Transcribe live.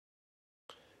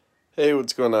Hey,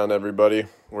 what's going on, everybody?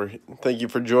 Thank you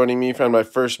for joining me on my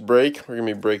first break. We're going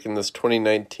to be breaking this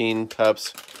 2019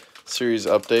 Topps Series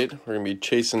update. We're going to be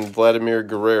chasing Vladimir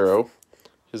Guerrero,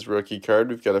 his rookie card.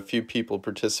 We've got a few people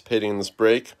participating in this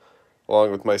break,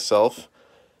 along with myself.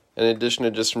 In addition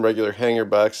to just some regular hanger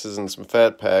boxes and some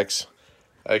fat packs,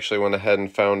 I actually went ahead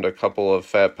and found a couple of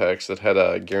fat packs that had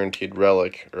a guaranteed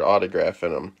relic or autograph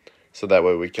in them. So that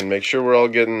way we can make sure we're all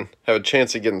have a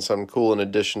chance of getting something cool in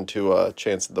addition to a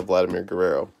chance at the Vladimir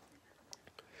Guerrero.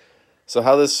 So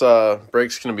how this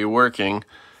break's going to be working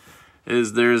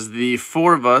is there's the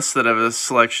four of us that have a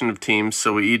selection of teams,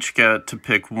 so we each get to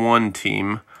pick one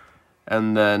team,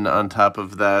 and then on top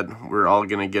of that, we're all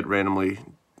going to get randomly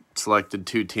selected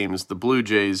two teams, the Blue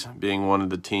Jays being one of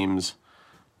the teams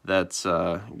that's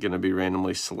going to be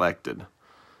randomly selected.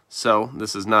 So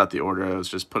this is not the order, I was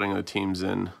just putting the teams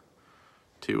in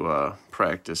to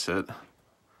practice it.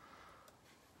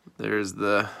 There's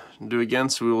the do again,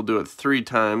 so we will do it 3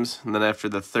 times, and then after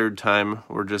the third time,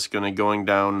 we're just going to going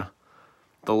down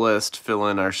the list, fill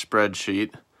in our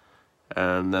spreadsheet,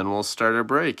 and then we'll start our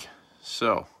break.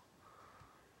 So,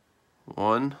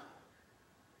 1,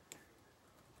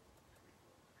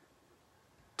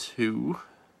 2,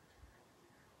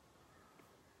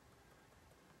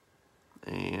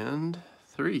 and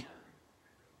 3.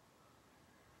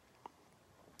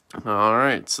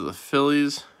 Alright, so the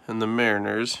Phillies and the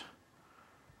Mariners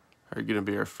are going to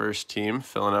be our first team,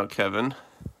 filling out Kevin.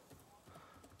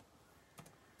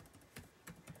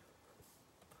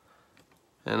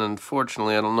 And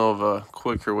unfortunately, I don't know of a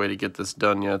quicker way to get this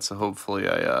done yet, so hopefully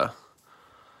I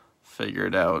figure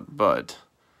it out. But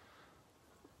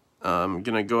I'm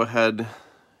going to go ahead,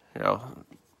 here, I'll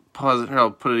pause it, here,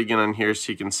 I'll put it again on here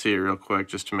so you can see it real quick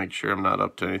just to make sure I'm not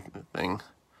up to anything.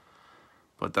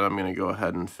 But then I'm going to go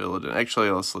ahead and fill it in.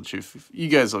 Actually, let's let you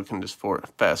guys can just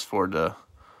fast forward to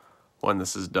when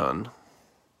this is done,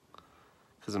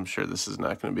 because I'm sure this is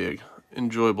not going to be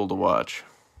enjoyable to watch.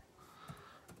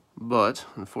 But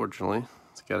unfortunately,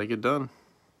 it's got to get done.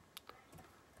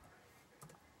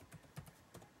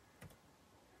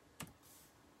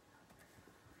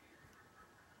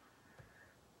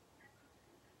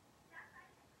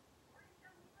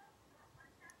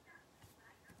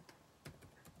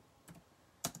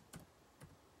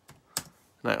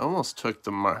 And I almost took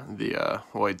the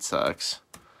White Sox,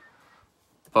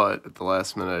 but at the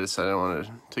last minute I decided I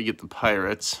wanted to get the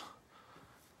Pirates.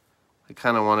 I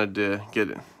kind of wanted to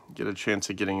get a chance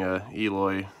of getting a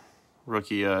Eloy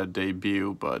rookie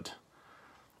debut, but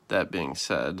that being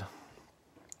said,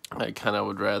 I kind of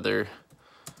would rather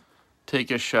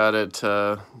take a shot at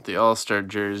the All-Star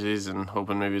jerseys and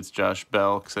hoping maybe it's Josh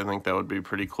Bell, because I think that would be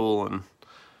pretty cool, and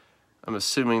I'm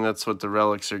assuming that's what the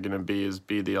relics are going to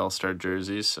be the All-Star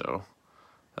jerseys, so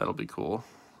that'll be cool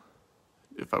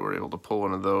if I were able to pull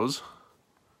one of those.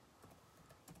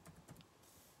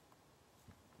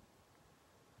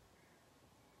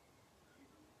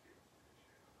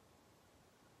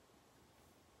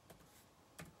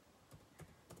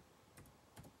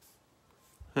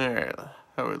 Alright,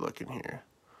 how are we looking here?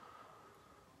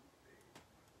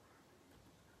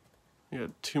 We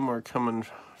got 2 more coming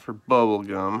for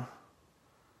Bubblegum.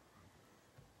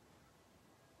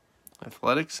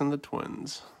 Athletics and the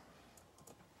Twins.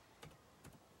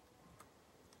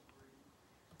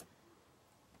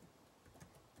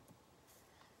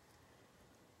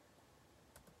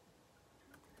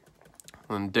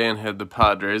 And Dan had the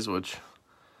Padres, which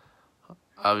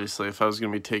obviously if I was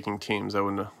going to be taking teams, that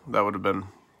would have been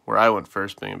where I went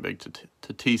first, being a big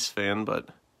Tatis fan, but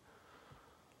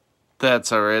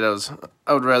that's all right.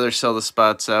 I would rather sell the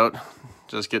spots out,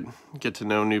 just get to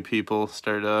know new people,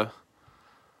 start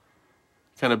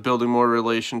kind of building more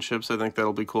relationships. I think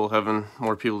that'll be cool, having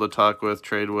more people to talk with,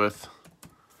 trade with,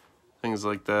 things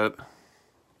like that.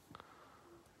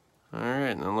 All right,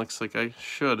 and it looks like I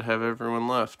should have everyone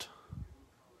left.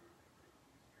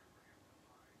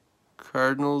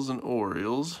 Cardinals and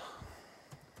Orioles.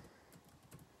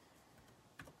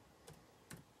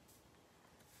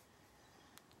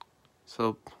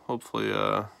 So hopefully,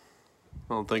 I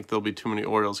don't think there'll be too many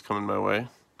Orioles coming my way.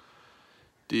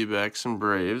 D-backs and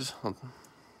Braves.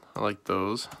 I like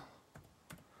those.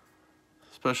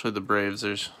 Especially the Braves.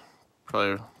 There's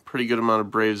probably a pretty good amount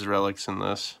of Braves relics in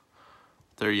this.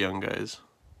 They're young guys.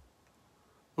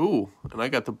 Ooh, and I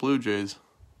got the Blue Jays.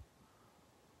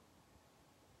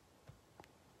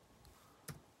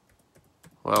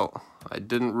 Well, I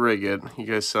didn't rig it. You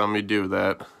guys saw me do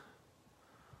that.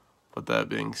 But that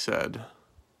being said,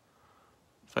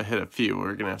 if I hit a few,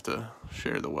 we're going to have to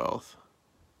share the wealth.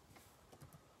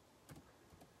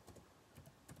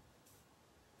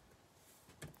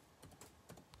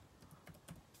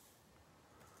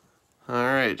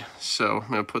 Alright, so I'm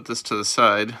going to put this to the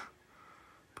side,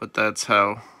 but that's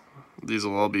how these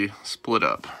will all be split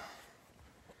up.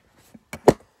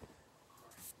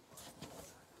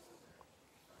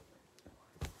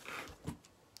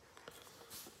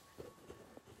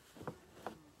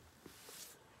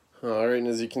 Alright, and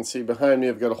as you can see behind me,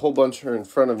 I've got a whole bunch, or in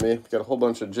front of me, I've got a whole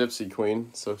bunch of Gypsy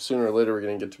Queen, so sooner or later we're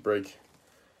going to get to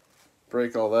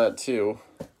break all that too.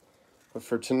 But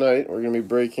for tonight, we're going to be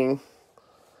breaking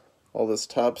all this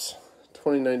Topps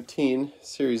 2019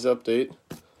 series update,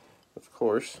 of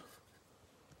course.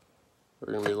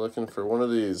 We're going to be looking for one of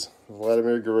these,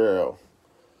 Vladimir Guerrero.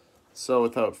 So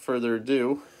without further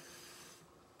ado,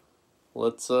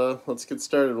 let's get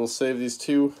started. We'll save these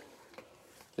two.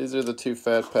 These are the two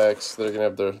fat packs that are going to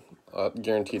have their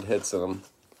guaranteed hits in them.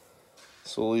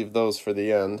 So we'll leave those for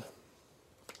the end.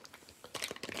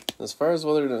 As far as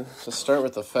whether to start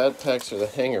with the fat packs or the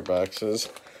hanger boxes,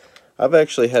 I've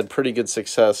actually had pretty good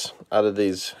success out of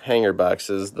these hanger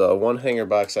boxes. The one hanger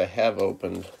box I have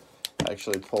opened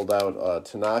actually pulled out a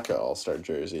Tanaka All-Star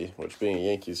jersey, which, being a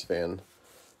Yankees fan,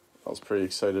 I was pretty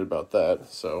excited about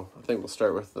that. So I think we'll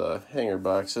start with the hanger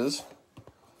boxes.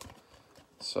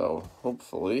 So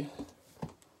hopefully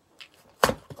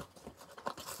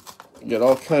you get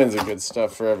all kinds of good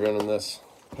stuff for everyone in this.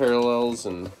 Parallels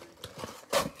and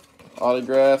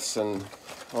autographs and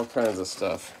all kinds of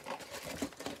stuff.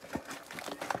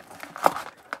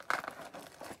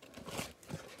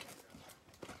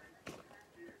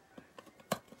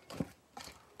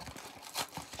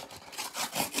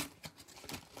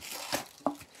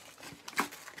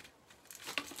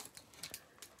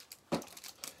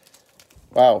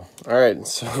 Wow. Alright,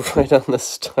 so right on the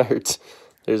start,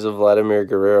 there's a Vladimir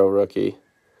Guerrero rookie.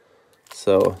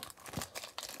 So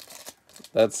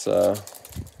that's a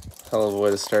hell of a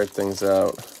way to start things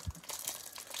out.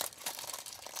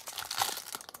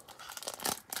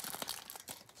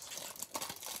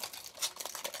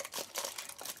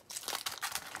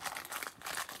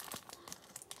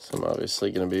 So I'm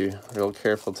obviously going to be real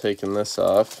careful taking this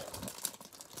off.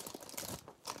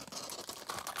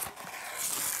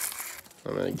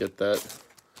 I'm going to get that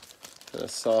in a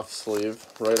soft sleeve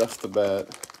right off the bat.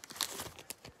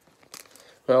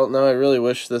 Well, now I really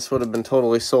wish this would have been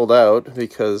totally sold out,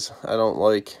 because I don't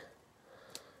like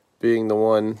being the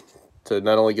one to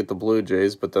not only get the Blue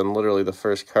Jays, but then literally the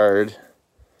first card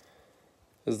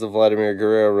is the Vladimir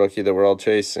Guerrero rookie that we're all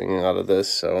chasing out of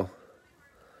this. So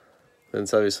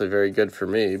it's obviously very good for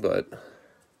me, but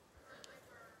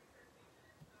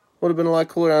would have been a lot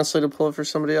cooler, honestly, to pull it for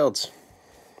somebody else.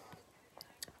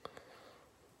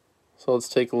 So let's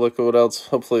take a look at what else.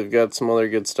 Hopefully we've got some other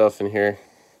good stuff in here.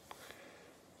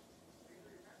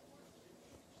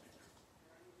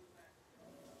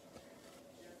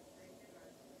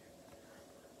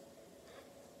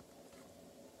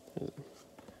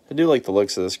 I do like the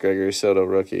looks of this Gregory Soto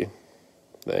rookie.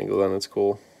 The angle on it's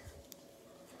cool.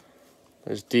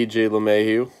 There's DJ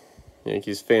LeMahieu.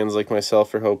 Yankees fans like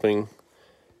myself are hoping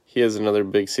he has another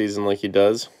big season like he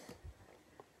does.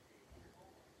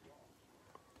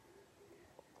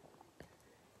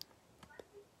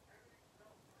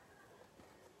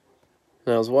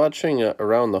 Now, I was watching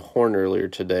Around the Horn earlier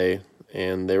today,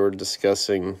 and they were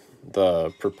discussing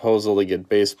the proposal to get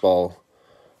baseball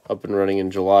up and running in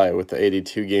July with the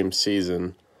 82-game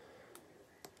season.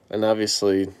 And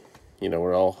obviously, you know,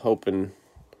 we're all hoping.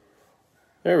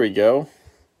 There we go.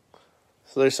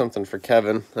 So there's something for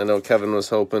Kevin. I know Kevin was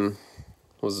hoping,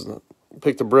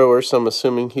 picked the Brewers, so I'm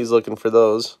assuming he's looking for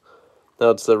those. Now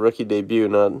it's the rookie debut,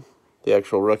 not the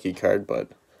actual rookie card, but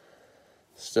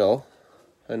still,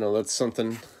 I know that's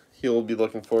something he'll be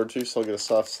looking forward to, so I'll get a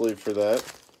soft sleeve for that.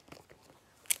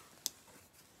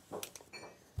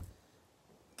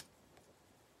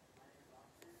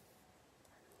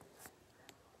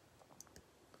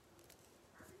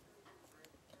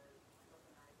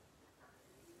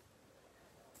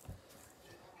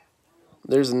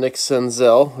 There's Nick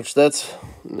Senzel, which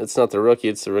it's not the rookie,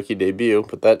 it's the rookie debut,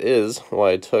 but that is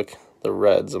why I took the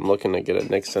Reds. I'm looking to get a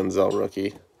Nick Senzel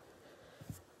rookie.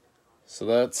 So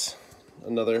that's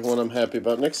another one I'm happy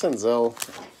about. Nick Senzel,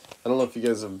 I don't know if you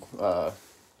guys have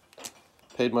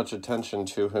paid much attention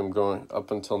to him going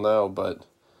up until now, but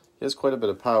he has quite a bit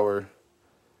of power,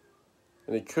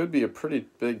 and he could be a pretty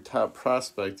big top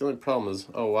prospect. The only problem is,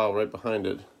 oh wow, right behind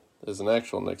it is an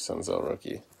actual Nick Senzel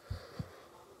rookie.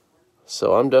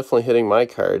 So I'm definitely hitting my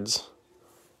cards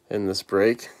in this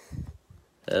break.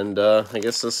 And I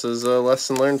guess this is a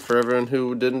lesson learned for everyone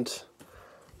who didn't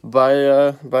buy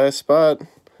a spot.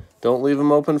 Don't leave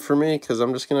them open for me, because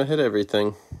I'm just going to hit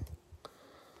everything.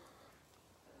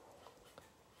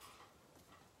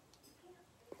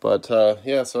 But,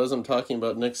 yeah, so as I'm talking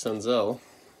about Nick Senzel,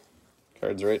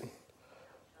 cards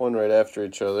one right after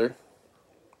each other.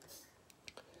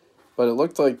 But it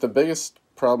looked like the biggest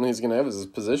problem he's going to have is his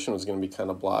position was going to be kind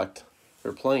of blocked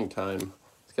for playing time.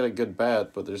 He's got a good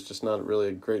bat, but there's just not really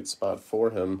a great spot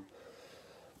for him.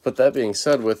 But that being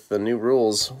said, with the new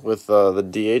rules, with the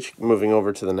DH moving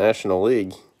over to the National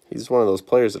League, he's one of those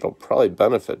players that will probably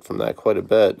benefit from that quite a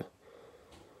bit.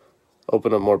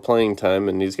 Open up more playing time,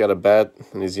 and he's got a bat,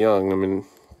 and he's young. I mean,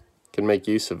 can make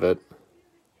use of it.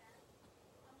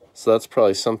 So that's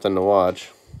probably something to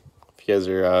watch. If you guys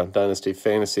are Dynasty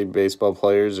Fantasy baseball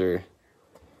players or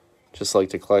just like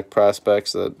to collect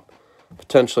prospects that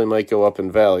potentially might go up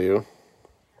in value,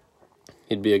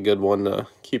 he'd be a good one to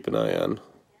keep an eye on.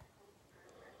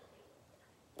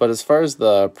 But as far as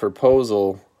the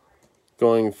proposal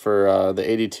going for the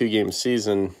 82-game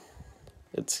season,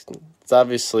 it's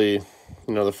obviously,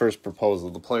 the first proposal.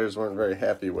 The players weren't very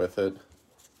happy with it,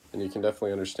 and you can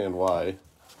definitely understand why.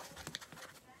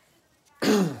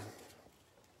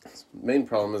 Main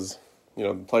problem is,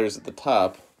 the players at the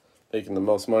top making the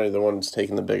most money, the ones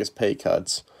taking the biggest pay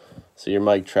cuts. So your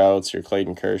Mike Trouts, your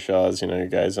Clayton Kershaws, your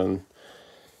guys on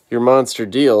your monster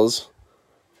deals.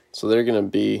 So they're going to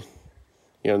be,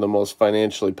 the most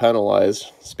financially penalized,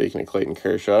 speaking of Clayton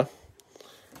Kershaw.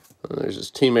 And there's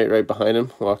his teammate right behind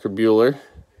him, Walker Buehler,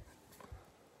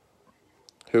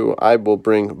 who I will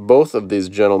bring both of these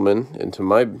gentlemen into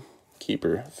my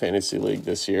keeper fantasy league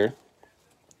this year.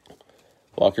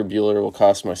 Walker Buehler will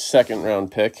cost my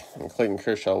second-round pick, and Clayton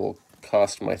Kershaw will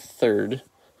cost my third.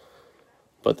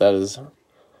 But that is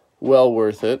well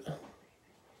worth it.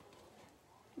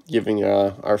 Giving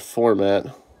our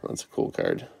format, that's a cool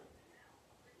card.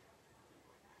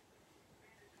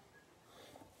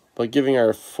 But giving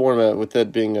our format, with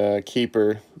it being a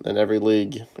keeper in every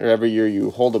league, or every year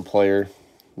you hold a player,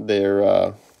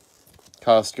 their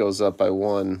cost goes up by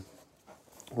 1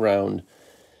 round.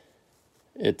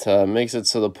 It makes it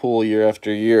so the pool year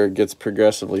after year gets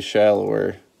progressively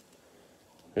shallower.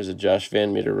 There's a Josh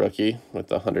Van Meter rookie with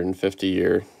the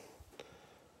 150-year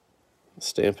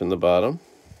stamp in the bottom,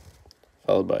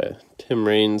 followed by a Tim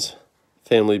Raines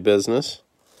family business.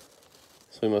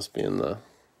 So we must be in the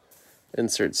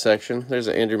insert section. There's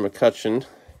an Andrew McCutchen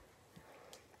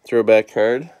throwback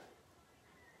card.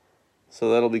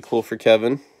 So that'll be cool for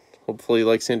Kevin. Hopefully he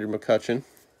likes Andrew McCutchen.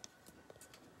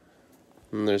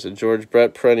 And there's a George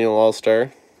Brett perennial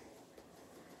all-star.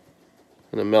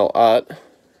 And a Mel Ott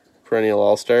perennial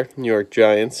all-star, New York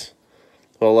Giants.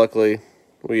 Well, luckily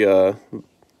we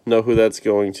know who that's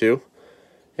going to.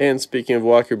 And speaking of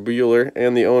Walker Buehler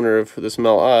and the owner of this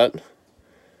Mel Ott,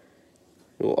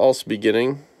 we'll also be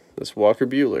getting this Walker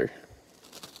Buehler.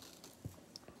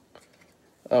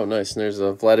 Oh, nice. And there's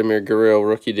a Vladimir Guerrero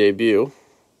rookie debut.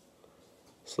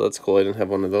 So that's cool. I didn't have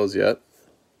one of those yet.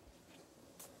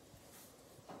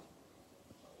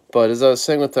 But as I was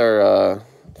saying with our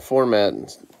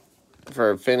format for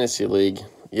our fantasy league,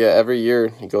 yeah, every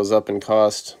year it goes up in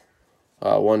cost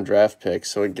 1 draft pick,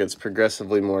 so it gets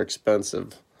progressively more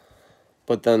expensive.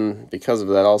 But then because of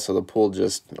that, also the pool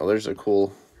there's a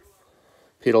cool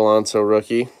Pete Alonso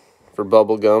rookie for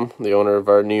Bubblegum, the owner of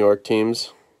our New York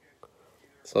teams.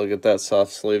 So I'll get that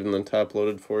soft sleeve and then top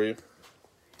loaded for you.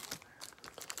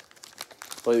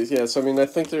 But yeah, so I mean, I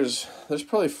think there's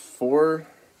probably 4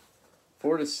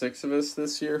 to 6 of us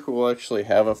this year who will actually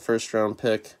have a first-round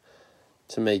pick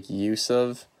to make use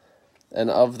of. And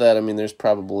of that, I mean, there's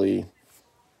probably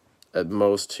at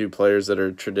most 2 players that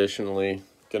are traditionally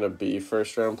going to be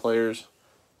first-round players.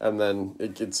 And then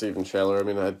it gets even shallower. I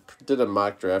mean, I did a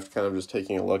mock draft, kind of just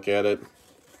taking a look at it.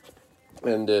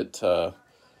 And it kind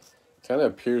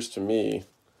of appears to me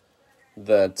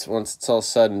that once it's all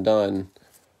said and done,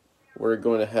 we're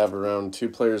going to have around 2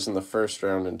 players in the first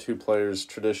round and 2 players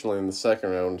traditionally in the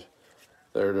second round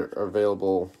that are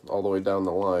available all the way down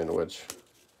the line, which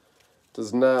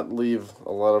does not leave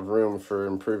a lot of room for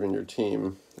improving your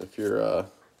team if you're,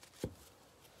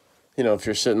 if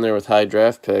you're sitting there with high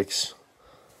draft picks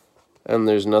and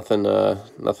there's nothing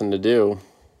to do.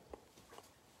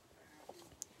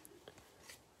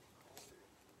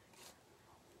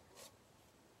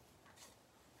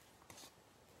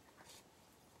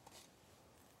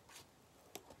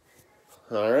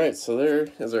 Alright, so there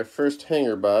is our first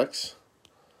hanger box.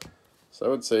 So I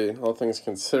would say, all things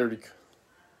considered,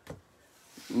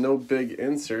 no big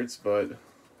inserts, but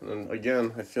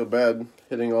again, I feel bad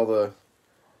hitting all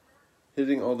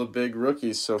the big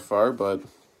rookies so far, but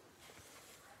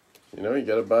you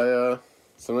gotta buy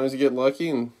sometimes you get lucky,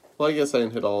 and well, I guess I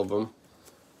didn't hit all of them.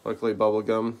 Luckily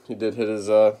Bubblegum, he did hit his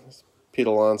Pete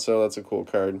Alonso. That's a cool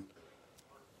card.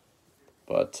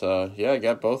 But, yeah, I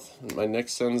got both my Nick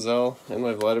Senzel and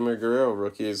my Vladimir Guerrero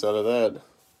rookies out of that.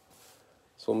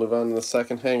 So we'll move on to the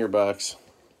second hanger box.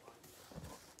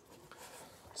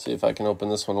 See if I can open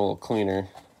this one a little cleaner.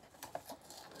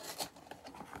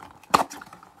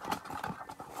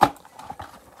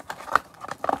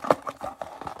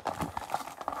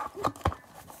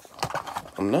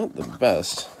 I'm not the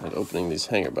best at opening these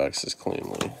hanger boxes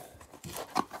cleanly.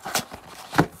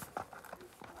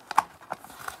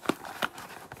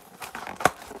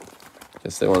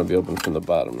 Guess they want to be open from the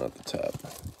bottom, not the top.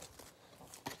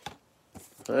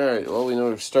 Alright, well, we know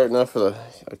we're starting off with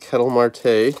a Ketel Marte,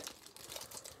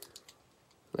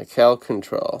 a Cal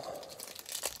Control,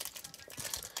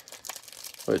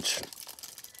 which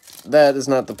that is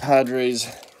not the Padres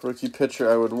rookie pitcher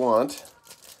I would want.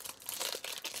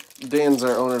 Dan's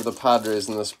our owner of the Padres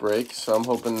in this break, so I'm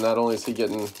hoping not only is he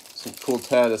getting some cool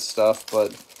Tatis stuff,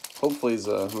 but hopefully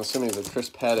I'm assuming he's a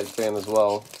Chris Paddock fan as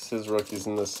well, because his rookie's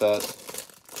in this set.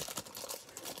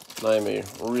 And I'm a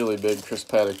really big Chris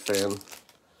Paddock fan,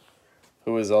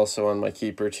 who is also on my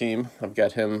keeper team. I've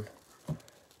got him, I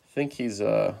think he's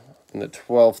in the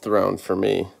 12th round for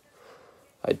me.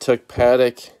 I took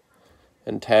Paddock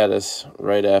and Tatis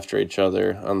right after each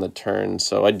other on the turn,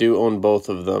 so I do own both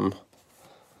of them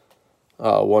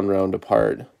 1 round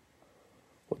apart,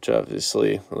 which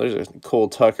obviously, well, there's a Cole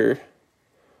Tucker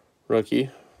rookie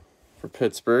for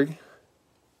Pittsburgh.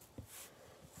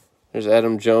 There's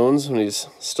Adam Jones when he's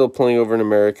still playing over in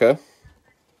America.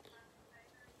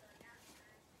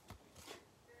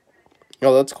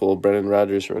 Oh, that's cool, Brendan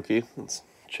Rodgers rookie. Let's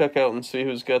check out and see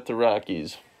who's got the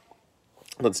Rockies.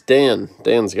 That's Dan.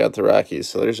 Dan's got the Rockies,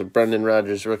 so there's a Brendan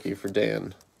Rodgers rookie for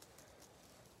Dan.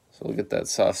 So we'll get that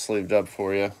soft sleeved up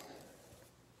for you.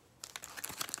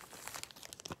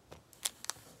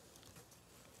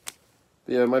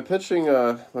 Yeah, my pitching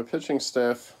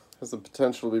staff has the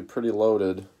potential to be pretty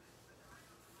loaded.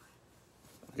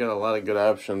 I've got a lot of good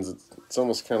options. It's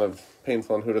almost kind of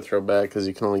painful on who to throw back because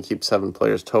you can only keep 7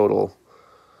 players total.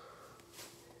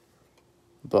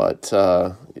 But,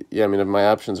 yeah, I mean, my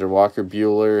options are Walker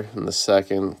Buehler in the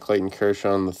 2nd, Clayton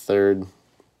Kershaw in the 3rd.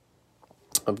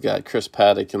 I've got Chris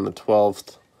Paddock in the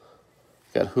 12th.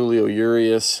 Got Julio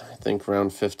Urias, I think,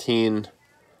 round 15.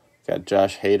 Got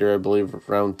Josh Hader, I believe,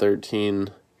 round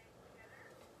 13.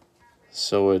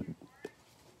 So it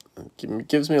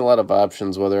gives me a lot of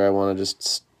options whether I want to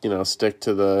just, stick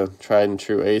to the tried and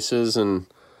true aces. And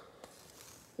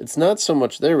it's not so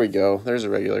much, there we go. There's a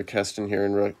regular Keston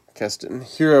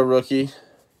Hiura rookie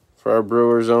for our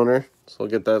Brewers owner. So we'll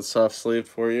get that soft sleeve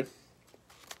for you.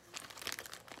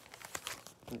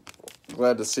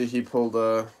 Glad to see he pulled,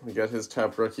 we got his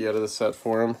top rookie out of the set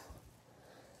for him.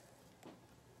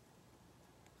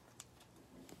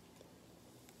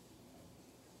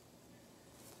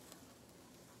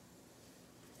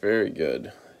 Very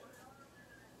good.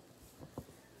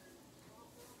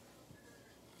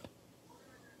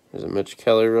 There's a Mitch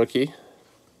Keller rookie.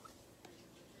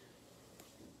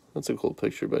 That's a cool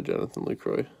picture by Jonathan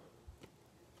Lucroy.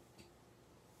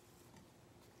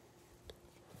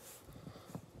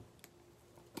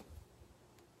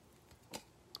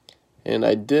 And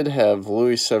I did have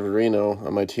Luis Severino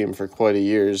on my team for quite a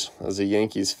years as a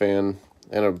Yankees fan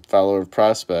and a follower of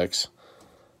prospects.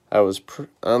 I was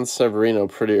on Severino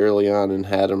pretty early on and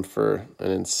had him for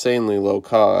an insanely low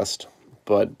cost,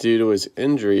 but due to his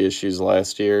injury issues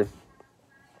last year,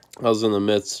 I was in the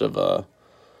midst of a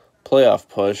playoff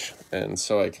push, and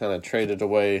so I kind of traded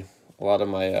away a lot of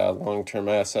my long-term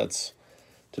assets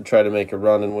to try to make a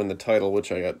run and win the title, which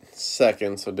I got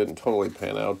 2nd, so it didn't totally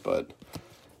pan out, but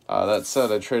that said,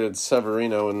 I traded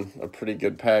Severino in a pretty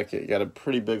good packet. Got a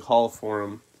pretty big haul for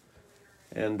him,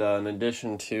 and in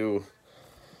addition to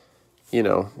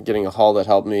getting a haul that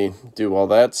helped me do well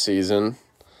that season,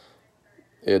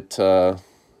 it,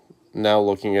 now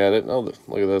looking at it, oh,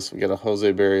 look at this, we got a Jose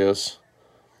Barrios,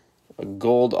 a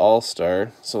gold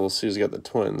all-star, so we'll see who's got the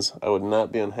Twins. I would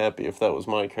not be unhappy if that was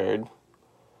my card,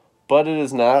 but it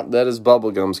is not. That is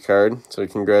Bubblegum's card, so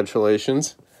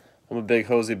congratulations. I'm a big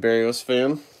Jose Barrios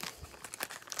fan.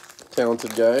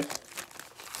 Talented guy.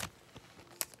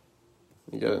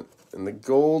 You got it in the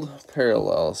gold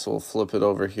parallel, so we'll flip it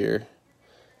over here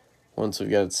once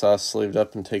we've got it soft sleeved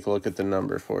up and take a look at the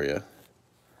number for you.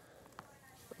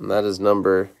 And that is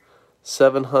number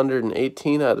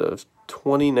 718 out of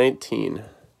 2019.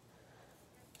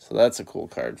 So that's a cool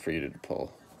card for you to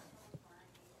pull.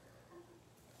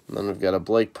 And then we've got a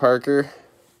Blake Parker,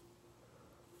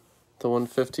 the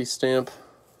 150 stamp.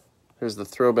 Here's the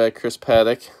throwback Chris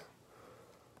Paddock.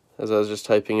 As I was just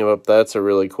typing him up, that's a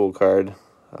really cool card.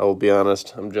 I will be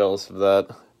honest, I'm jealous of that.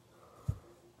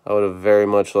 I would have very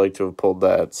much liked to have pulled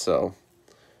that. So,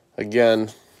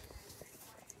 again,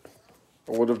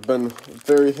 I would have been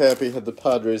very happy had the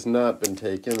Padres not been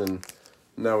taken, and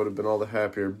now would have been all the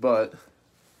happier. But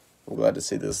I'm glad to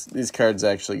see these cards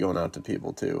actually going out to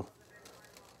people too.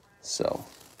 So,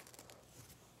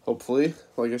 hopefully,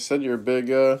 like I said, you are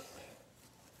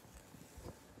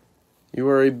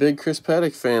a big Chris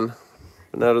Paddack fan.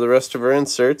 But now to the rest of our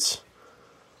inserts.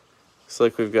 Looks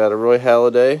like we've got a Roy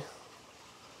Halladay.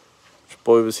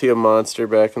 Boy, was he a monster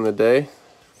back in the day.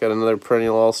 Got another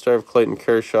perennial all-star of Clayton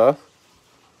Kershaw.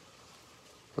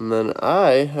 And then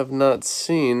I have not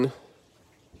seen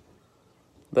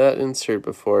that insert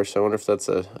before, so I wonder if that's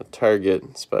a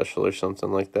Target special or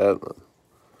something like that.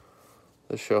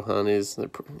 The Shohanis,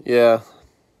 yeah,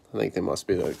 I think they must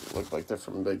be. They look like they're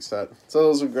from a big set. So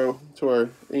those will go to our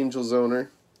Angels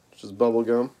owner, which is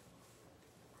Bubblegum.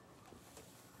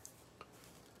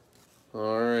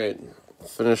 Alright,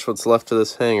 finish what's left of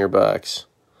this hanger box.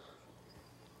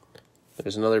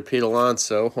 There's another Pete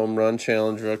Alonso home run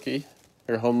challenge rookie,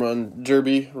 or home run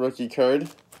derby rookie card.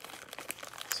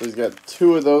 So he's got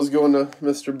 2 of those going to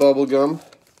Mr. Bubblegum.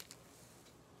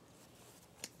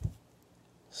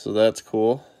 So that's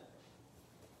cool.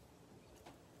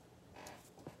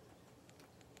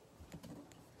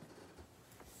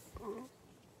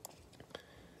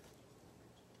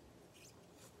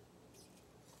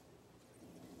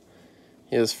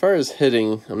 Yeah, as far as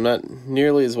hitting, I'm not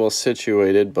nearly as well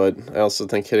situated, but I also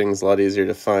think hitting is a lot easier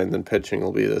to find than pitching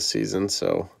will be this season.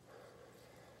 So,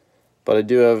 but I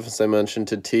do have, as I mentioned,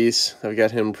 Tatis. I've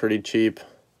got him pretty cheap.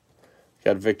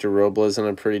 Got Victor Robles on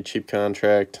a pretty cheap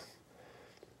contract.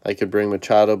 I could bring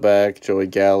Machado back, Joey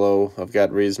Gallo. I've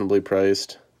got reasonably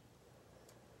priced.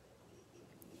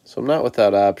 So I'm not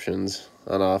without options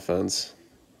on offense.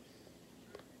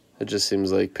 It just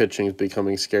seems like pitching is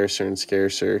becoming scarcer and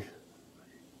scarcer.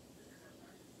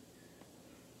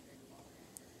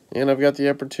 And I've got the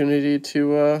opportunity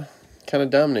to kind of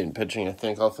dominate in pitching, I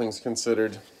think, all things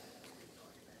considered.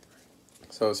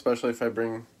 So especially if I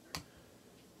bring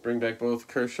back both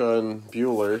Kershaw and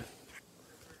Buehler.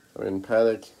 I mean,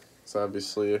 Paddack is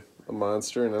obviously a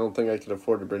monster, and I don't think I could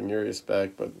afford to bring Urias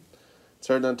back, but it's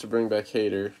hard not to bring back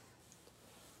Hader.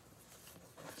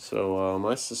 So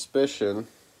my suspicion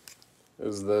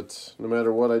is that no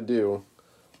matter what I do,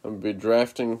 I'm going to be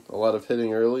drafting a lot of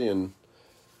hitting early and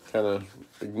kind of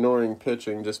ignoring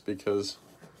pitching just because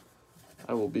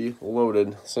I will be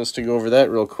loaded. So let's to go over that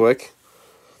real quick.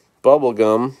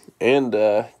 Bubblegum and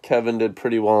Kevin did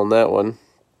pretty well in that one.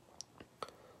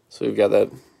 So we've got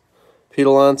that Pete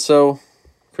Alonso,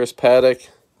 Chris Paddack,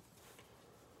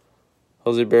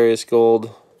 Jose Barrios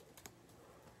Gold,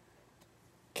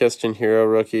 Keston Hero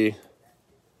rookie,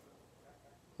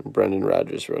 and Brendan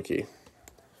Rodgers rookie.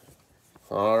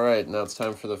 All right, now it's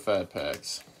time for the fat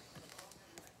packs.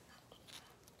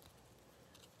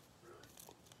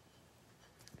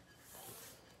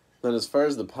 Then as far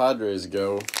as the Padres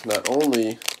go, not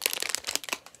only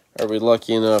are we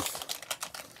lucky enough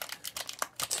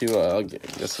to, I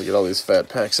guess we'll get all these fat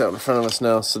packs out in front of us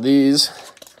now. So these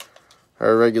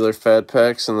are regular fat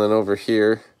packs, and then over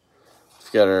here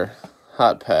we've got our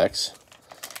hot packs.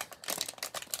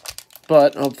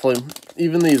 But hopefully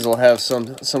even these will have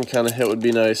some kind of hit would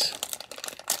be nice.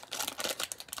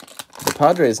 The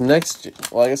Padres next,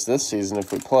 well I guess this season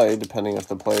if we play, depending if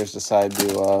the players decide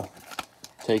to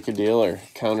take a deal or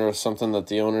counter with something that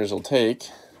the owners will take,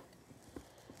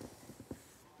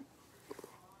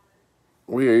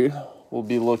 we will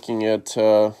be looking at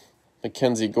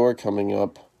Mackenzie Gore coming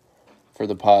up for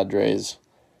the Padres.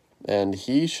 And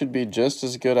he should be just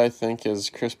as good, I think, as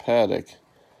Chris Paddack.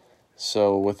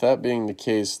 So with that being the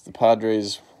case, the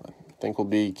Padres, I think, will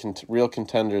be real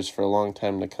contenders for a long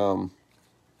time to come.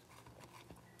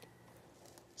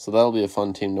 So that'll be a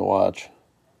fun team to watch.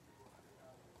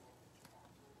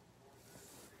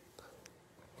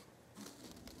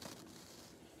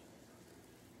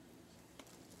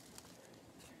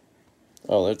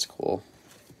 Oh, that's cool.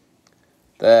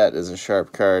 That is a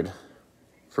sharp card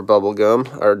for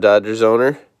Bubblegum, our Dodgers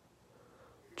owner,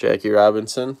 Jackie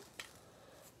Robinson.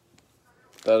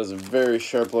 That is a very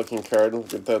sharp-looking card. We'll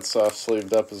get that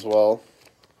soft-sleeved up as well.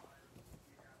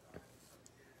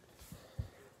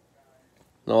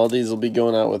 And all these will be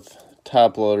going out with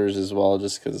top loaders as well,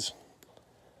 just because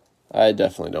I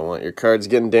definitely don't want your cards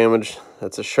getting damaged.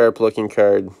 That's a sharp-looking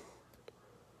card.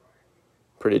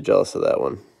 Pretty jealous of that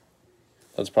one.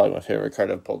 That's probably my favorite card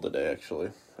I've pulled today,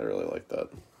 actually. I really like that.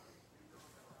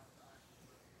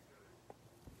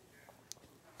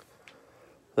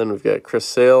 Then we've got Chris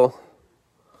Sale,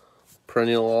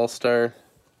 perennial all-star,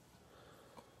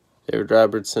 David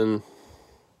Robertson,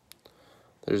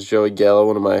 There's Joey Gallo,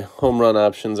 one of my home run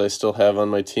options I still have on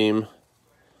my team,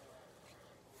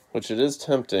 which it is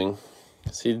tempting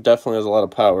because he definitely has a lot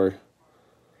of power.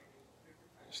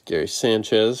 There's Gary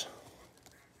Sanchez.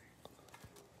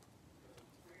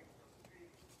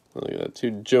 Look at that,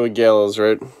 2 Joey Gallos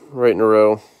right in a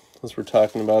row as we're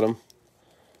talking about him.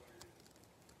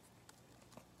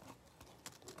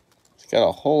 He's got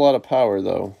a whole lot of power,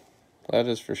 though. That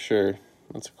is for sure.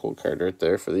 That's a cool card right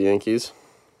there for the Yankees.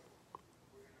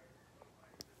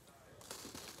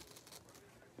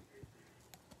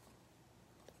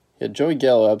 Yeah, Joey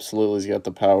Gallo absolutely has got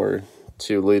the power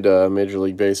to lead Major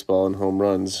League Baseball in home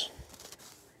runs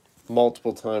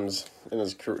multiple times in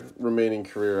his remaining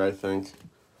career, I think.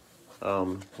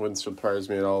 Wouldn't surprise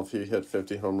me at all if he hit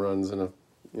 50 home runs in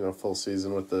a full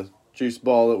season with the juice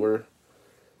ball that we're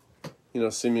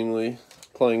seemingly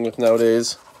playing with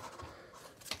nowadays.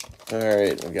 All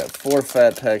right, we've got 4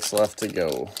 fat packs left to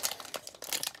go.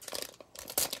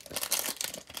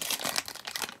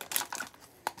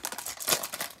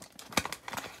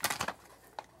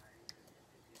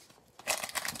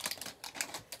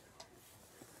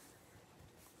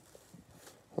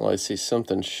 Well, I see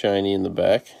something shiny in the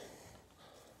back.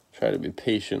 Try to be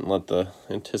patient and let the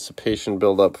anticipation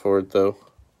build up for it, though.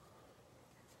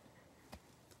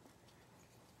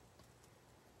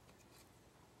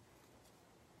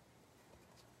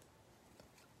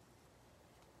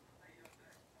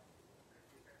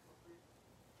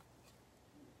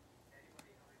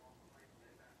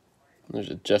 There's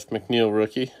a Jeff McNeil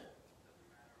rookie.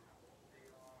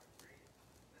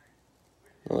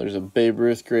 Well, there's a Babe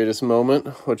Ruth greatest moment,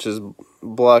 which is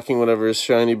blocking whatever is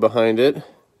shiny behind it,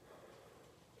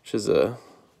 which is a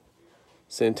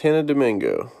Santana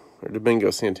Domingo, or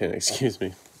Domingo Santana, excuse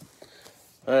me.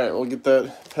 All right, we'll get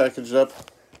that packaged up.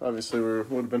 Obviously, we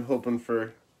would have been hoping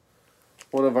for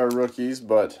one of our rookies,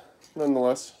 but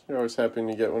nonetheless, you're always happy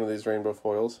to get one of these rainbow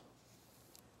foils.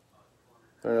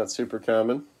 They're not super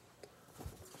common.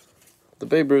 The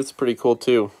Babe Ruth's pretty cool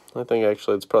too. I think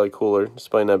actually it's probably cooler,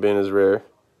 despite not being as rare.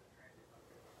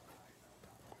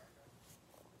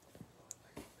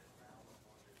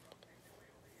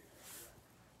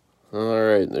 All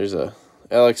right, there's a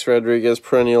Alex Rodriguez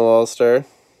perennial All-Star.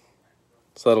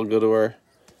 So that'll go to our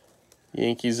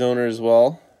Yankees owner as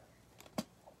well.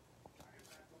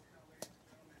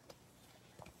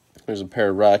 There's a pair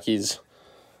of Rockies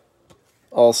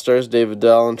All-Stars, David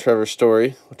Dell and Trevor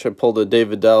Story, which I pulled a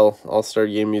David Dell All-Star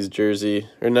Game Used jersey,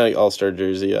 or not All-Star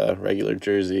jersey, regular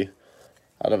jersey,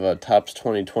 out of a Topps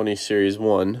 2020 Series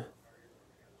 1.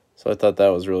 So I thought that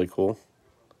was really cool.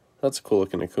 That's a cool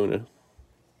looking Acuna.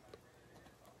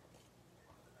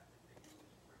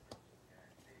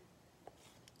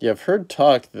 Yeah, I've heard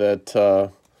talk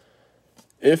that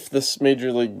if this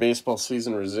Major League Baseball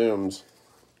season resumes,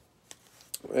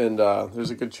 and there's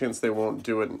a good chance they won't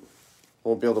be able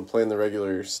to play in the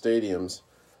regular stadiums,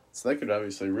 so that could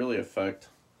obviously really affect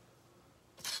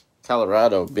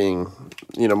Colorado being,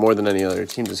 more than any other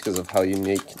team just because of how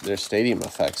unique their stadium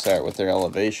effects are with their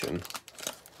elevation.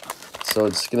 So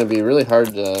it's going to be really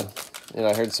hard to,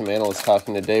 I heard some analysts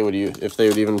talking today, if they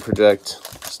would even project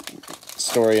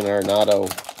Story and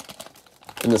Arenado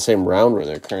in the same round where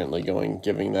they're currently going,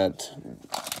 giving that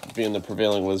being the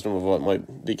prevailing wisdom of what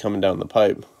might be coming down the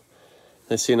pipe.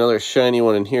 I see another shiny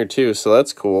one in here too, so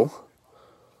that's cool.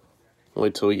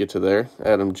 Wait till we get to there.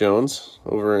 Adam Jones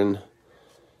over in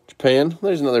Japan.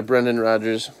 There's another Brendan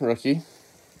Rodgers rookie.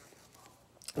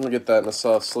 We'll get that in a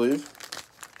soft sleeve.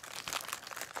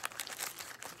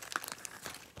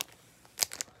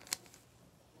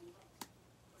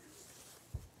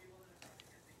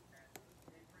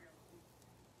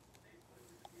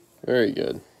 Very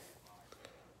good.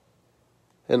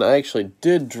 And I actually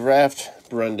did draft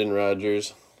Brendan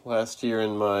Rodgers last year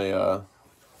in my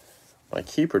my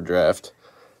keeper draft,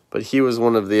 but he was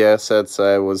one of the assets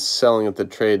I was selling at the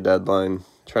trade deadline,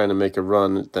 trying to make a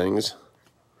run at things.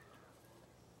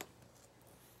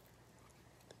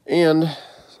 And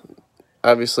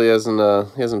obviously he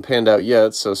hasn't panned out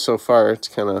yet, so far it's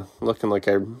kind of looking like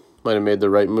I might have made the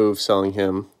right move selling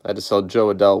him. I had to sell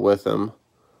Joe Adell with him,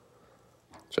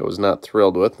 which I was not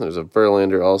thrilled with. There's a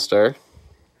Verlander All-Star.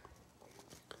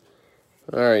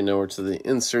 All right, now we're to the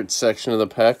insert section of the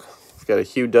pack. We've got a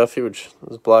Hugh Duffy, which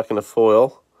is blocking a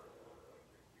foil.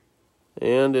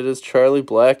 And it is Charlie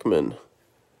Blackmon.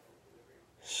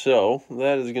 So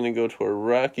that is going to go to our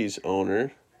Rockies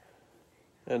owner.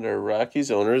 And our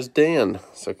Rockies owner is Dan.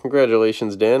 So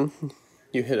congratulations, Dan.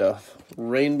 You hit a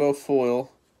rainbow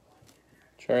foil,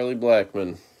 Charlie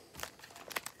Blackmon.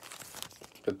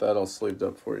 Get that all sleeved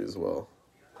up for you as well.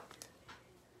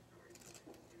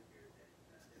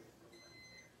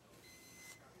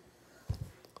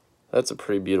 That's a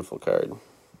pretty beautiful card.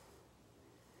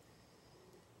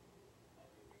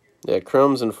 Yeah,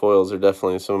 chromes and foils are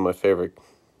definitely some of my favorite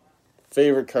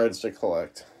cards to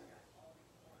collect.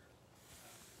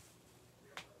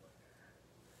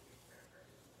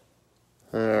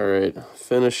 All right,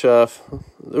 finish off.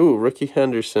 Ooh, Ricky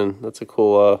Henderson. That's a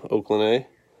cool Oakland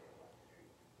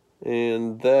A.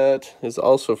 And that is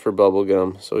also for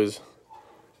Bubblegum, so he's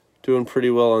doing pretty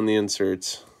well on the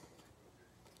inserts.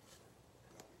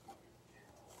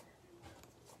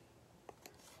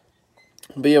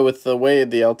 But yeah, with the way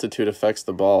the altitude affects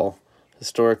the ball,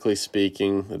 historically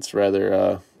speaking, it's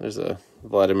rather, there's a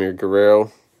Vladimir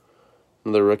Guerrero,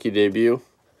 the rookie debut.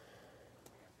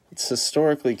 It's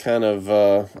historically kind of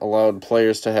allowed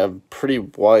players to have pretty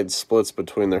wide splits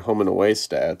between their home and away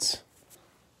stats,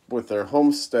 with their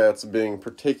home stats being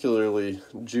particularly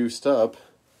juiced up.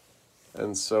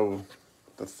 And so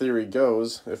the theory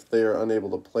goes, if they are unable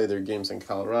to play their games in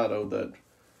Colorado, that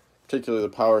particularly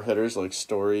the power hitters like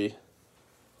Story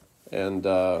and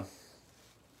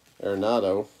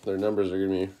Arenado, their numbers are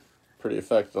going to be pretty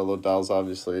affected, although Dowell's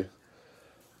obviously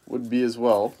would be as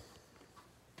well.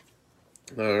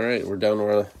 All right, we're down to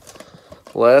our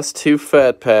last two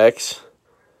fat packs,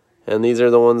 and these are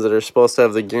the ones that are supposed to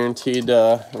have the guaranteed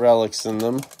relics in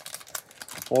them,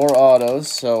 or autos,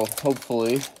 so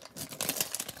hopefully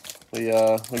we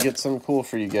get something cool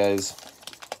for you guys.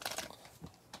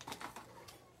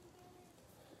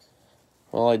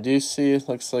 Well, I do see it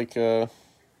looks like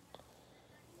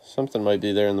something might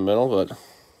be there in the middle, but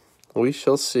we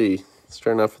shall see.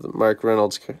 Starting off with the Mark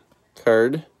Reynolds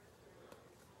card.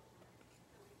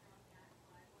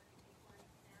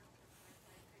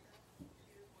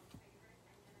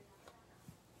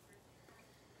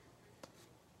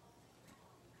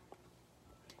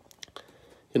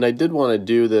 And I did want to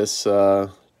do this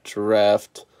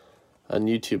draft on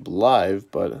YouTube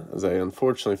Live, but as I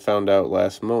unfortunately found out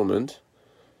last moment,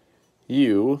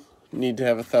 you need to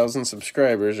have 1,000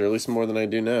 subscribers, or at least more than I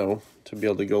do now, to be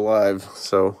able to go live.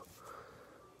 So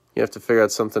you have to figure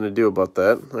out something to do about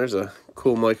that. There's a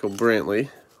cool Michael Brantley,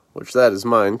 which that is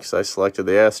mine because I selected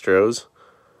the Astros.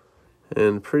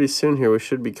 And pretty soon here we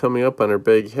should be coming up on our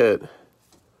big hit.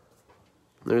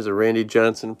 There's a Randy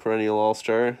Johnson perennial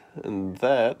all-star, and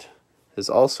that is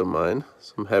also mine,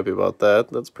 so I'm happy about that.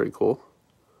 That's pretty cool.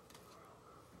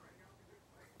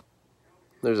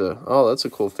 There's that's a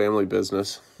cool family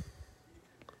business.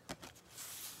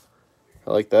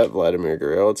 I like that Vladimir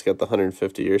Guerrero. It's got the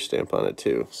 150-year stamp on it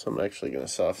too, so I'm actually going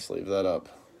to soft sleeve that up.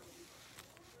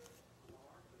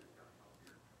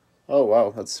 Oh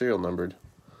wow, that's serial numbered.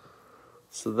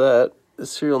 So that is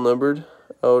serial numbered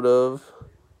out of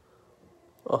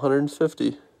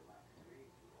 150.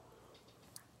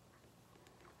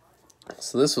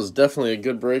 So this was definitely a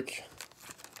good break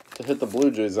to hit the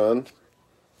Blue Jays on.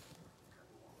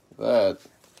 That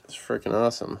is freaking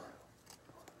awesome.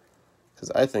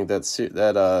 Because I think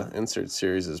that insert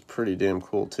series is pretty damn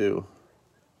cool too.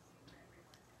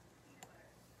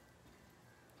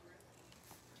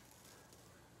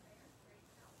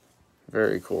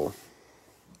 Very cool.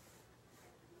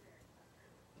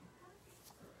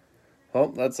 Well,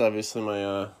 that's obviously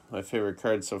my my favorite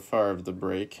card so far of the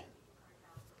break.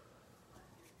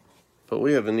 But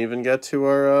we haven't even got to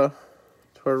our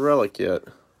relic yet.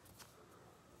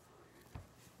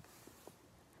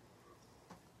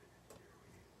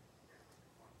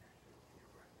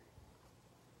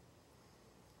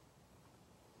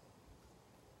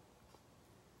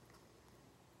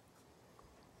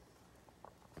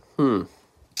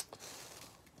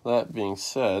 That being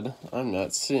said, I'm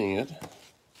not seeing it.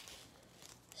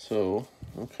 So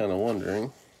I'm kind of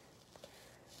wondering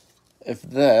if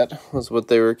that was what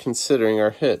they were considering our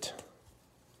hit.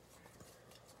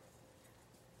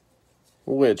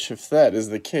 Which, if that is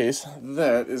the case,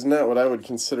 that is not what I would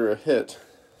consider a hit.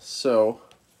 So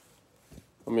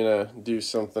I'm going to do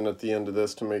something at the end of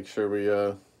this to make sure we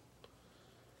are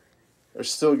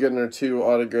still getting our 2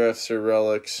 autographs or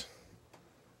relics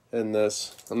in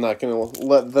this. I'm not going to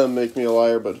let them make me a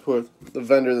liar, but the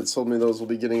vendor that sold me those will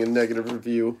be getting a negative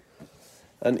review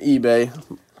on eBay.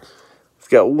 I've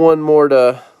got one more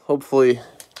to hopefully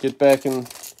get back in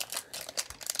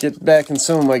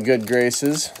some of my good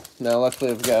graces. Now,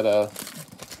 luckily, I've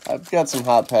got some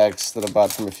hot packs that I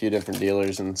bought from a few different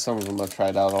dealers, and some of them I've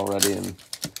tried out already, and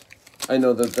I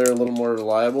know that they're a little more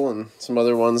reliable, and some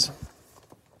other ones,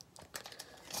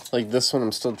 like this one,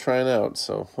 I'm still trying out.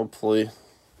 So hopefully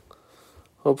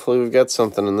we've got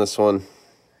something in this one.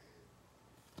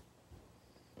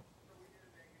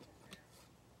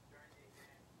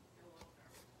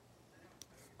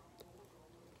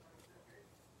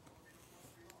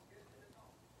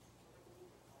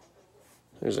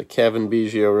 There's a Kevin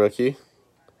Biggio rookie.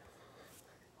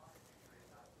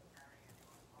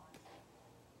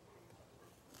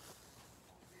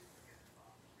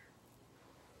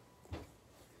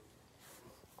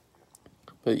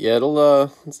 But yeah,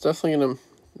 it's definitely gonna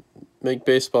make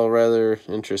baseball rather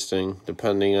interesting,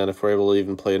 depending on if we're able to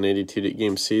even play an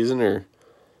 82-game season or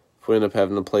if we end up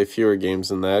having to play fewer games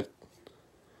than that.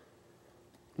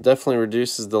 Definitely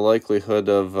reduces the likelihood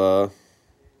of,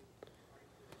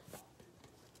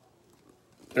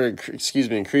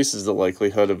 increases the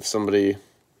likelihood of somebody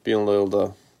being able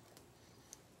to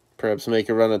perhaps make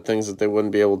a run at things that they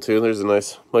wouldn't be able to. There's a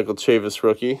nice Michael Chavis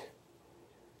rookie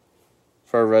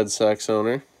for our Red Sox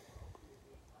owner.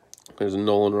 There's a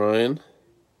Nolan Ryan.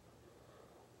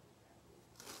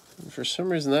 And for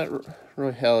some reason, that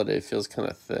Roy Halladay feels kind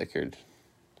of thick.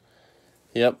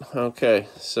 Yep, okay,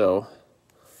 so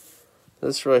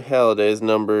this Roy Halladay is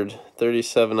numbered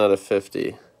 37 out of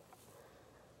 50.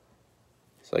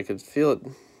 So I could feel it,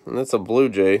 and that's a Blue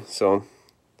Jay, so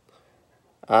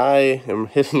I am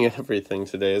hitting everything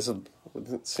today.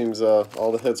 It seems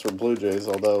all the hits were Blue Jays,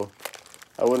 although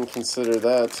I wouldn't consider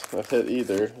that a hit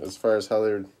either as far as how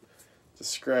they're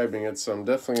describing it. So I'm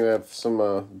definitely going to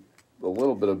have a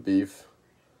little bit of beef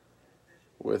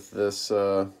with this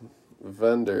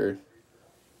vendor,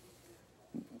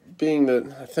 being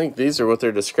that I think these are what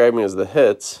they're describing as the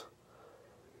hits.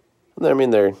 I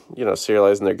mean, they're,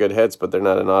 serialized and they're good hits, but they're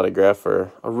not an autograph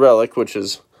or a relic, which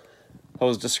is how it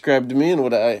was described to me and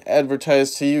what I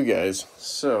advertised to you guys.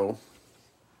 So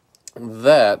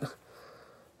that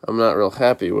I'm not real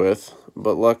happy with,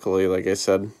 but luckily, like I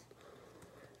said,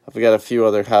 I've got a few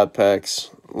other hot packs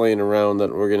laying around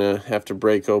that we're going to have to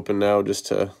break open now just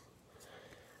to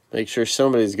make sure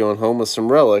somebody's going home with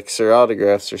some relics or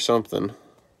autographs or something.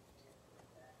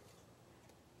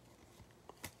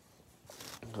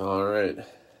 All right,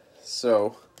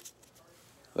 so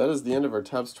that is the end of our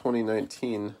Topps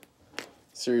 2019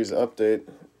 series update.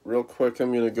 Real quick,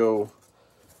 I'm going to go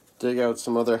dig out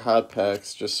some other hot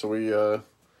packs just so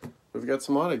we've got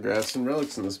some autographs and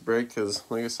relics in this break, because,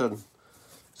 like I said,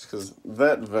 just because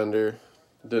that vendor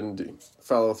didn't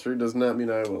follow through does not mean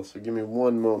I will. So give me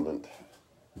one moment.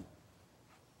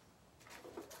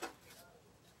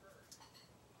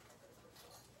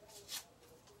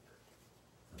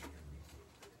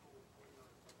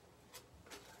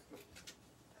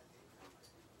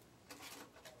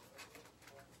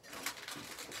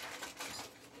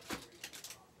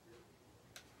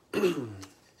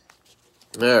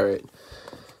 Alright,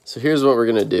 so here's what we're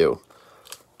going to do.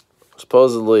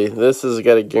 Supposedly, this has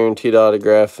got a guaranteed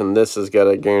autograph, and this has got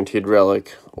a guaranteed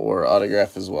relic or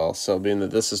autograph as well. So being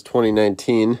that this is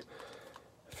 2019,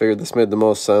 I figured this made the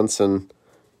most sense, and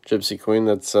Gypsy Queen,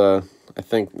 that's, I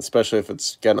think, especially if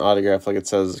it's got an autograph, like it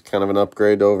says, kind of an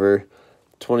upgrade over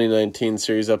 2019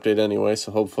 series update anyway,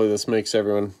 so hopefully this makes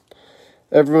everyone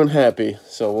happy.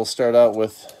 So we'll start out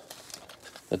with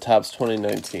the Topps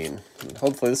 2019. And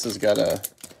hopefully this has got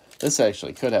this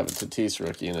actually could have a Tatis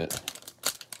rookie in it.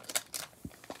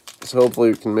 So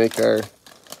hopefully we can make our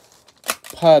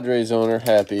Padres owner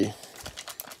happy.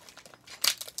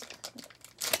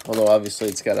 Although obviously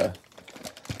it's got a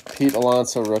Pete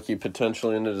Alonso rookie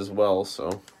potentially in it as well,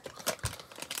 so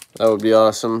that would be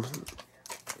awesome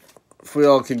if we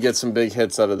all could get some big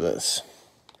hits out of this.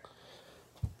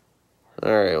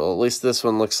 Alright, well, at least this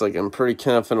one looks like I'm pretty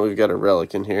confident we've got a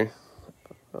relic in here.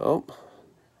 Oh.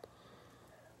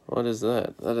 What is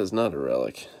that? That is not a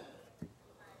relic.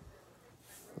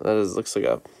 That looks like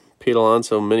a Pete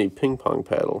Alonso mini ping pong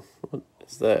paddle. What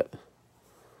is that?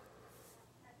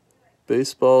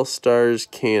 Baseball Stars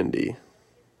Candy.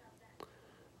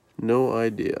 No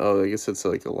idea. Oh, I guess it's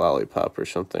like a lollipop or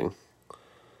something.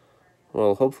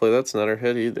 Well, hopefully that's not our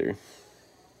hit either.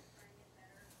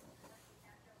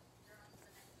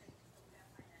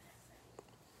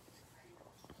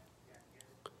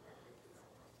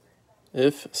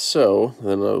 If so,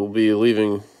 then I will be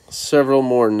leaving several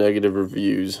more negative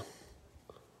reviews.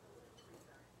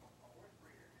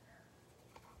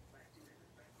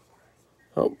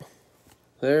 Oh,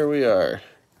 there we are.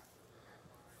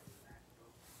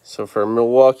 So for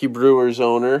Milwaukee Brewers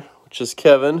owner, which is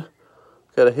Kevin,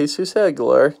 got a Jesus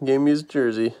Aguilar game used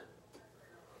jersey.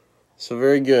 So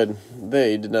very good.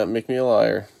 They did not make me a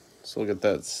liar. So we'll get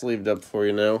that sleeved up for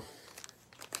you now.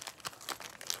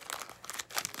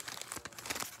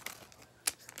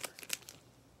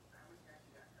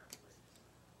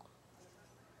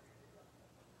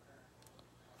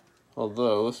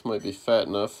 Although this might be fat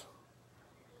enough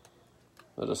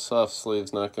that a soft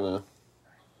sleeve's not gonna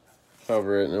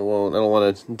cover it, and it won't. I don't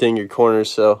want to ding your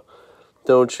corners, so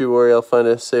don't you worry. I'll find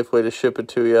a safe way to ship it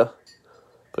to you.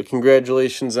 But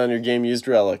congratulations on your game-used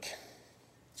relic.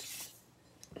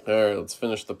 Alright, let's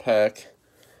finish the pack.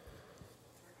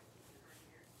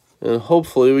 And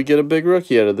hopefully we get a big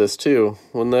rookie out of this too.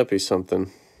 Wouldn't that be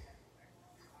something?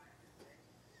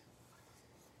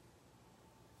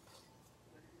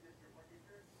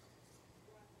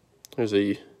 There's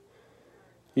a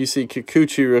UC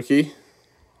Kikuchi rookie,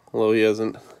 although he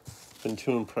hasn't been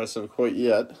too impressive quite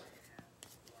yet.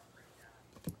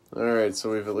 Alright,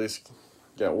 so we've at least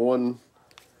got one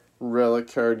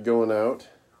relic card going out.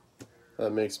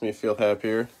 That makes me feel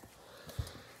happier.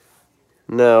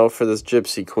 Now for this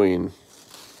Gypsy Queen.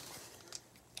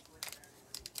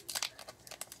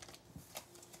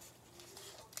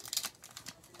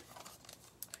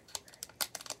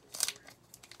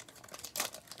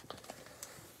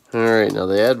 Alright, now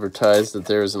they advertised that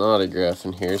there was an autograph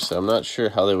in here, so I'm not sure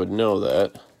how they would know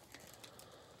that.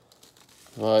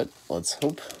 But let's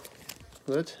hope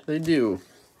that they do.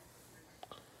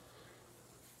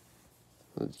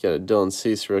 We've got a Dylan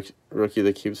Cease rookie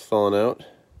that keeps falling out.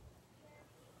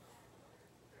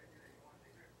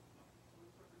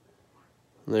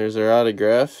 And there's our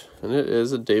autograph, and it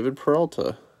is a David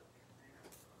Peralta.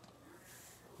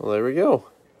 Well, there we go.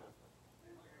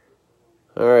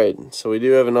 Alright, so we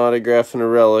do have an autograph and a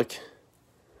relic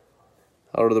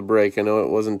out of the break. I know it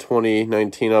wasn't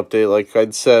 2019 update like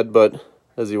I'd said, but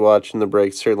as you watch in the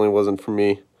break, certainly wasn't for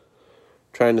me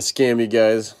trying to scam you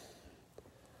guys.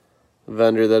 The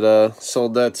vendor that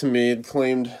sold that to me had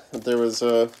claimed that there was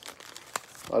a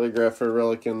autograph or a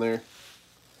relic in there.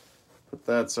 But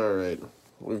that's alright.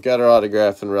 We've got our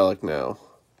autograph and relic now.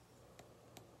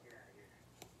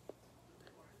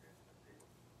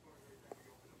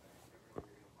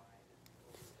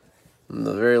 And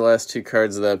the very last two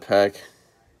cards of that pack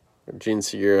are Gene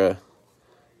Segura,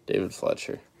 David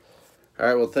Fletcher.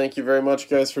 Alright, well, thank you very much,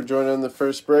 guys, for joining in the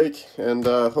first break. And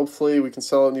hopefully we can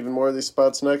sell out even more of these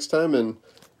spots next time. And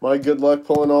my good luck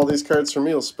pulling all these cards for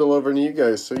me will spill over into you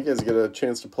guys, so you guys get a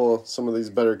chance to pull some of these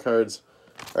better cards.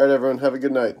 Alright, everyone, have a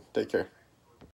good night. Take care.